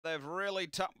They've really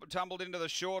tumbled into the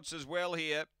shorts as well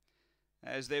here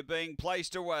as they're being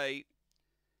placed away.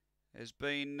 Has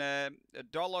been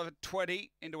 $1.20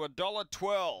 into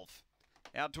 $1.12.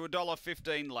 Out to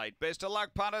 $1.15 late. Best of luck,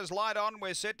 punters. Light on.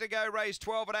 We're set to go race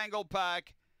 12 at Angle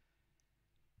Park.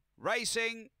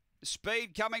 Racing.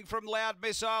 Speed coming from Loud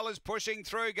Missile is pushing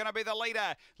through. Going to be the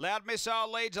leader. Loud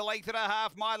Missile leads a length and a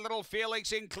half. My Little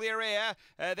Felix in clear air.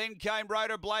 Then came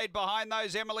Rotor Blade behind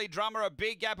those. Emily Drummer, a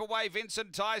big gap away.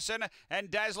 Vincent Tyson and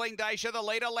Dazzling Dacia, the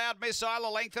leader. Loud Missile, a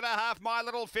length and a half. My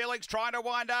Little Felix trying to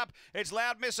wind up. It's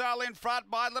Loud Missile in front.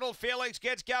 My Little Felix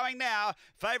gets going now.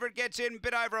 Favourite gets in,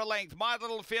 bit over a length. My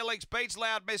Little Felix beats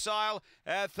Loud Missile.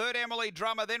 Third, Emily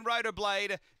Drummer, then Rotor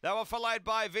Blade. They were followed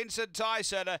by Vincent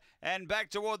Tyson, and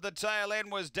back toward the tail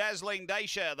end was Dazzling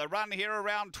Dacia. The run here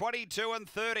around 22 and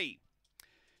 30.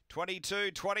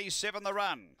 22-27 the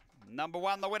run. Number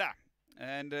one, the winner.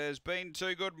 And has been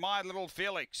too good, My Little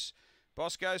Felix.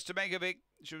 Boss goes to Megovic.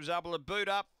 She was able to boot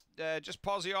up, just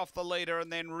posse off the leader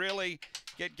and then really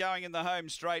get going in the home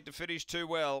straight to finish too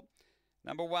well.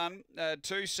 Number one,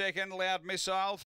 2 second, Loud Missile.